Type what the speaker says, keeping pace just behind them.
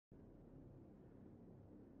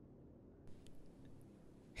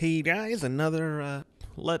Hey guys, another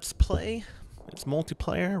Let's Play. It's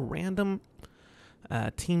multiplayer, random,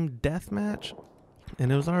 team deathmatch,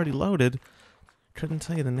 and it was already loaded. Couldn't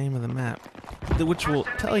tell you the name of the map, which will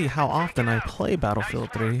tell you how often I play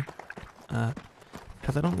Battlefield 3,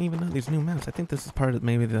 because I don't even know these new maps. I think this is part of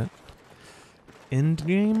maybe the end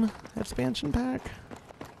game expansion pack.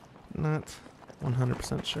 Not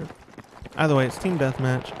 100% sure. Either way, it's team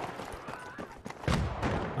deathmatch.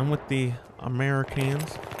 I'm with the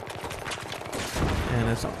Americans, and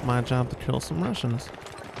it's my job to kill some Russians.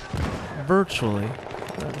 Virtually,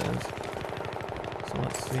 that is. So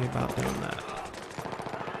let's see about doing that.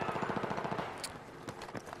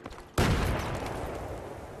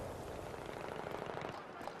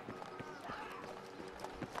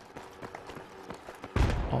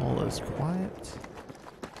 All is quiet.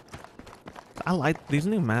 I like these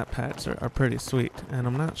new map packs are pretty sweet, and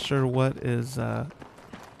I'm not sure what is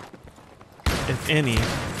if any,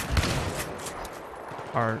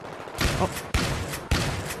 are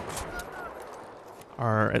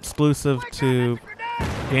exclusive to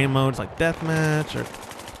game modes like Deathmatch, or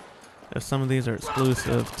if some of these are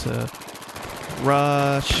exclusive to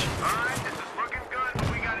Rush.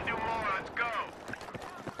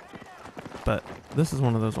 But this is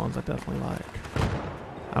one of those ones I definitely like.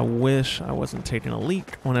 I wish I wasn't taking a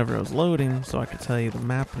leak whenever it was loading, so I could tell you the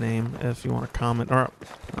map name if you want to comment, or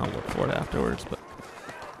I'll look for it afterwards. But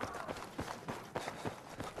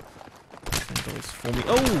I think it was for me.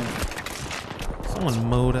 Oh! Someone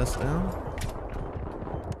mowed us down.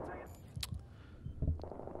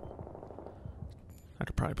 I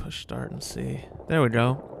could probably push start and see. There we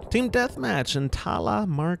go. Team Deathmatch in Talah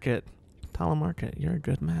Market. Talah Market, you're a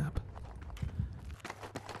good map.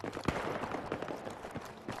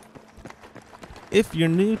 If you're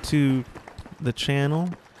new to the channel,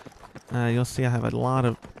 you'll see I have a lot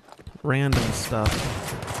of random stuff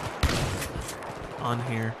on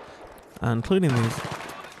here, including these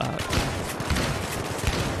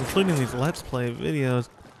Let's Play videos,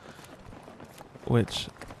 which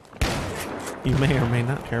you may or may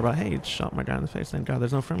not care about. Hey, you shot my guy in the face. Thank God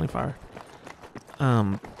there's no friendly fire.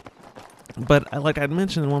 But like I'd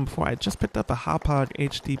mentioned in one before, I just picked up a Hauppauge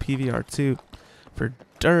HD PVR2 for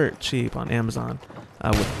dirt cheap on Amazon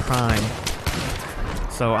with Prime.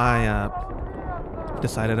 So I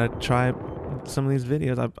decided I'd try some of these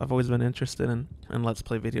videos. I've always been interested in Let's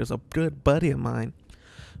Play videos. A good buddy of mine,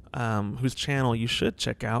 whose channel you should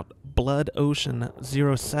check out, Blood Ocean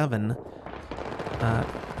 07,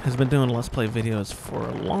 has been doing Let's Play videos for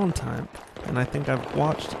a long time, and I think I've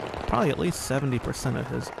watched probably at least 70% of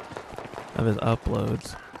his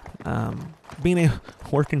uploads.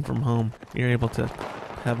 Working from home, you're able to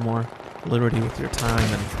have more liberty with your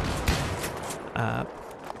time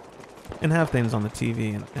and have things on the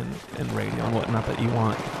TV and radio and whatnot that you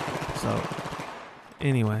want. So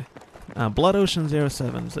anyway, Blood Ocean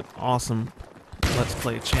 07 is an awesome Let's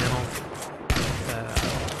Play channel.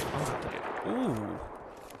 Ooh,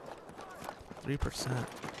 3%.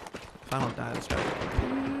 If I don't die, this guy will be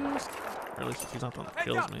confused. Or at least if he's not the one that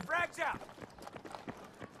kills me.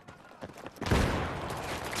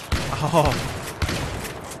 Oh.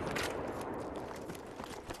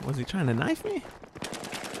 Was he trying to knife me?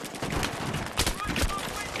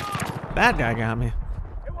 That guy got me.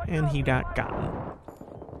 And he got gotten.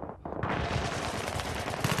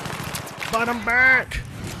 But I'm back!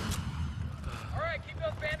 Alright, keep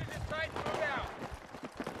those bandages tight and move out.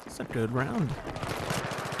 It's a good round.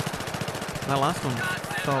 That last one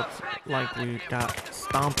felt like we got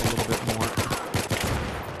stomped a little bit more.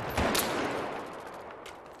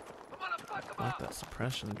 Like that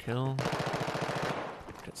suppression kill.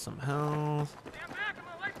 Get some health.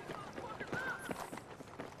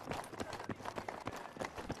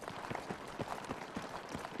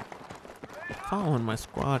 Following my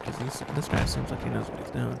squad because this guy seems like he knows what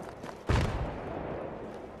he's doing.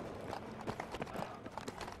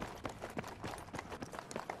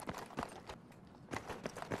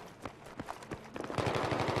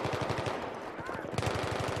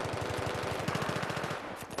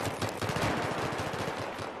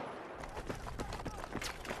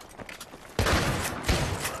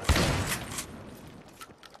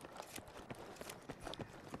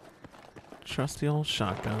 Trusty old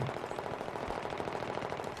shotgun.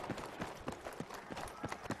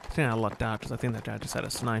 I think I lucked out because I think that guy just had a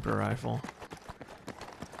sniper rifle.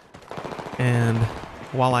 And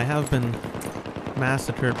while I have been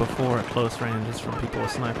massacred before at close ranges from people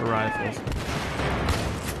with sniper rifles,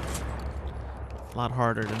 a lot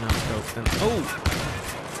harder to no-scope than... Oh!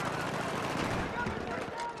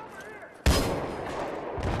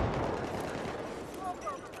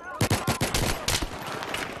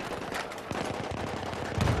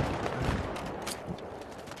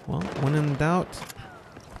 When in doubt,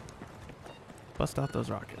 bust out those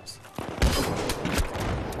rockets.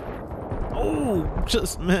 Oh,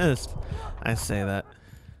 just missed. I say that.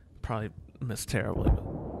 Probably missed terribly,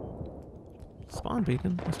 but spawn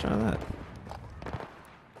beacon. Let's try that.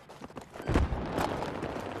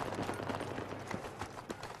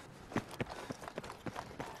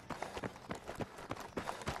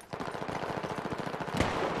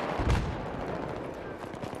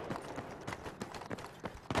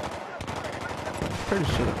 Pretty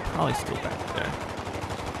sure they're probably still back there.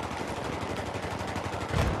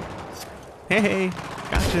 Hey,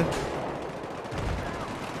 gotcha.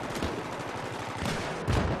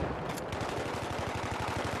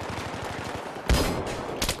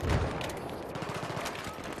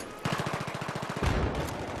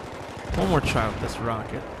 One more try with this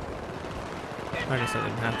rocket. I guess I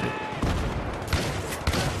didn't have to.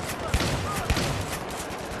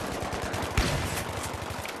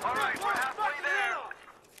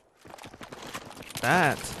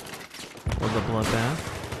 That was a bloodbath.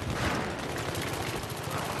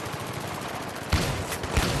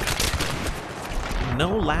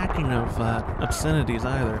 No lacking of obscenities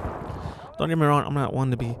either. Don't get me wrong, I'm not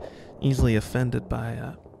one to be easily offended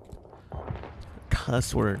by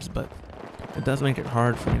cuss words, but it does make it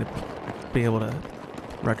hard for me to be able to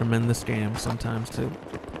recommend this game sometimes to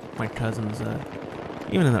my cousins,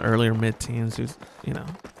 even in the earlier mid-teens, who's, you know,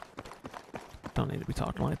 don't need to be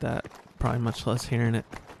talking like that. Probably much less hearing it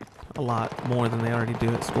a lot more than they already do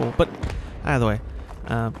at school. But either way,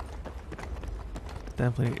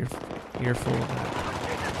 definitely earful of that.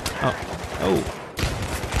 Oh,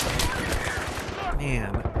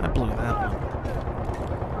 man, I blew that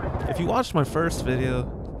one. If you watched my first video,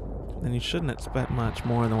 then you shouldn't expect much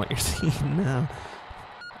more than what you're seeing now.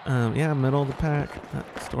 Yeah, middle of the pack.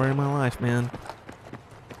 Story of my life, man.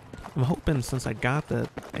 I'm hoping since I got the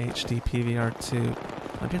HD PVR2,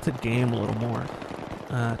 I'll get to game a little more.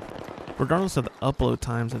 Regardless of the upload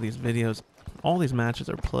times of these videos, all these matches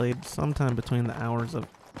are played sometime between the hours of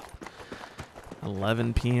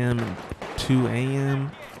 11 p.m. and 2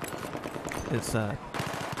 a.m. It's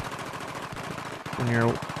when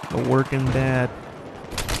you're a working dad.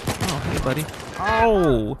 Oh, hey, buddy.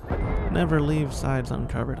 Oh! Never leave sides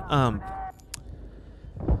uncovered.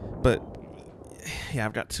 But yeah,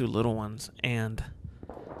 I've got two little ones, and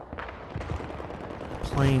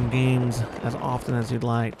playing games as often as you'd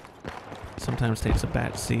like sometimes takes a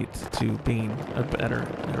back seat to being a better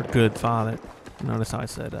or good father. Notice how I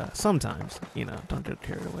said sometimes, you know, don't get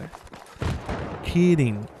carried away.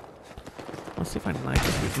 Kidding. Let's see if I can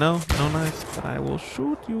knife you. No, no knife, but I will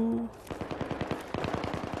shoot you.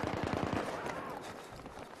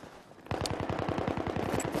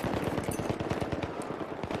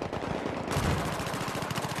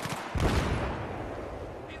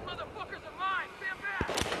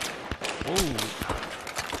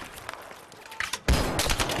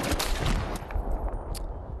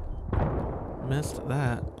 Missed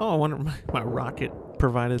that. Oh, I wonder if my rocket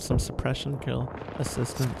provided some suppression kill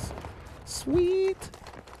assistance. Sweet.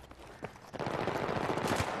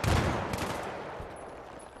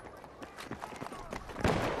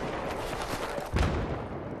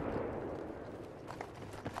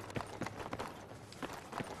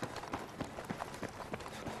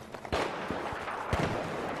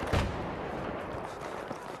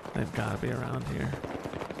 They've got to be around here.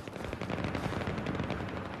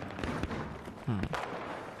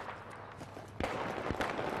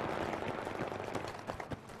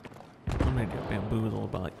 I'm gonna get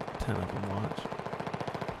bamboozled by like 10 of them, watch.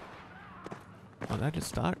 Oh, did I just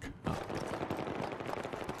stuck? Oh.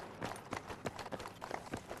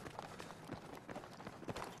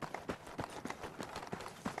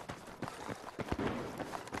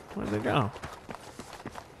 Where'd they go?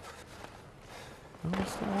 Oh, they're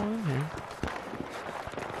still all in here.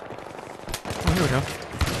 Oh, here we go.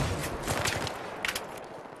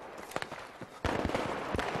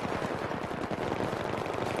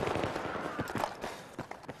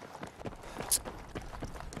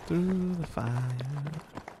 Through the fire.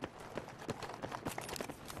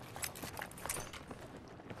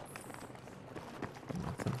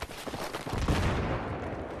 Nothing.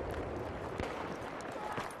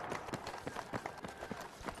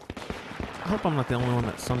 I hope I'm not the only one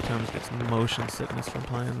that sometimes gets motion sickness from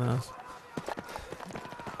playing this.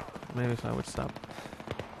 Maybe if I would stop.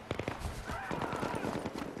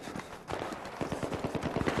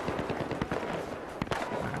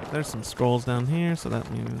 There's some scrolls down here, so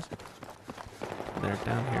that means they're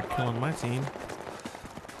down here killing my team.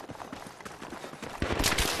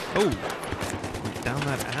 Oh! Down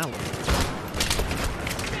that alley.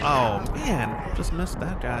 Oh, man. Just missed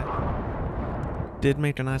that guy. Did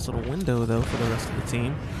make a nice little window, though, for the rest of the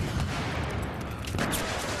team.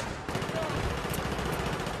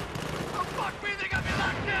 Oh, fuck me, they got me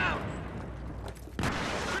locked down!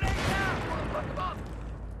 Grenade down! Fuck them up!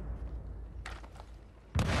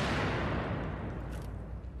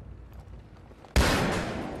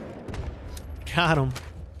 Got him.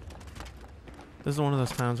 This is one of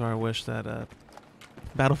those times where I wish that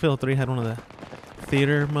Battlefield 3 had one of the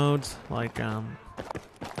theater modes like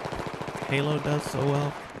Halo does so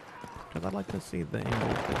well. Because I'd like to see the angle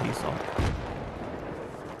that he saw.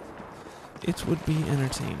 It would be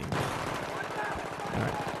entertaining.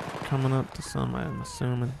 Alright, coming up to some, I'm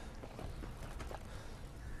assuming.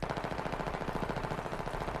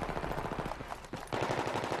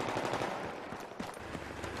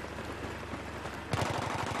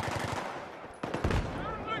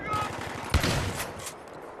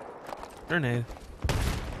 Grenade.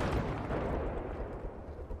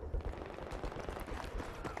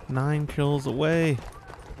 Nine kills away.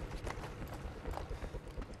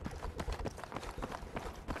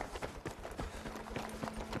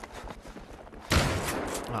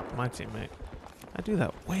 Oh, my teammate. I do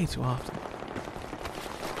that way too often.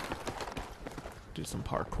 Do some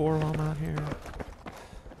parkour while I'm out here.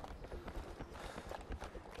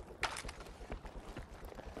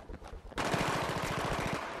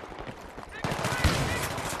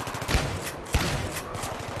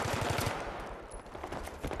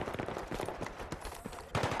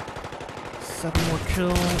 Seven more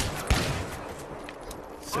kills.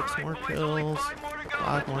 6 more kills.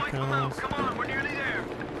 5 more kills. Come on, we're nearly there.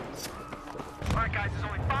 Alright guys, there's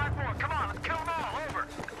only 5 more. Come on, let's kill them all. Over.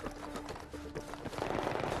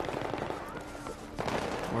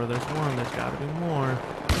 Where there's one, there's gotta be more.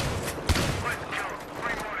 Let's kill them.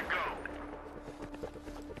 3 more to go.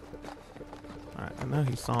 Alright, I know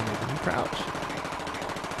he saw me. Did he crouch?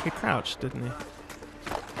 He crouched, didn't he?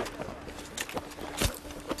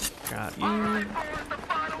 Got you. Alright, boys, the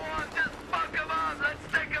final one. Just fuck them up. Let's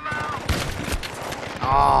take them out.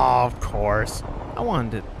 Oh, of course. I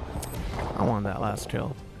wanted that last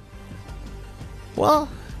kill. Well,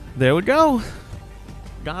 there we go.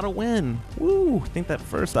 Got a win. Woo! I think that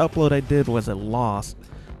first upload I did was a loss.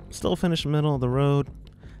 Still finished middle of the road.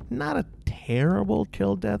 Not a terrible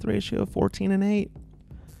kill death ratio, 14 and 8.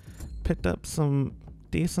 Picked up some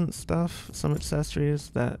decent stuff, some accessories,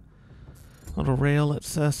 that little rail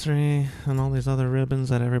accessory and all these other ribbons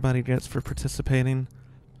that everybody gets for participating.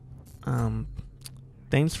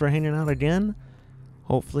 Thanks for hanging out again.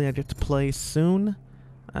 Hopefully I get to play soon.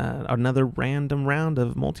 Another random round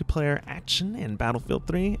of multiplayer action in Battlefield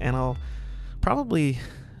 3, and I'll probably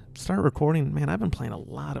start recording. Man, I've been playing a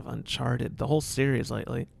lot of Uncharted, the whole series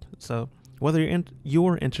lately. So whether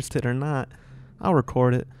you're interested or not, I'll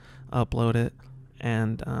record it, upload it,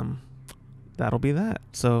 and that'll be that.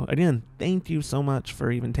 So again, thank you so much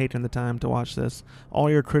for even taking the time to watch this. All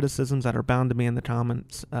your criticisms that are bound to be in the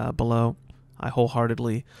comments below. I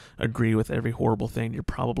wholeheartedly agree with every horrible thing you're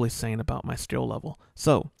probably saying about my skill level.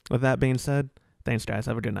 So, with that being said, thanks guys.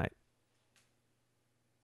 Have a good night.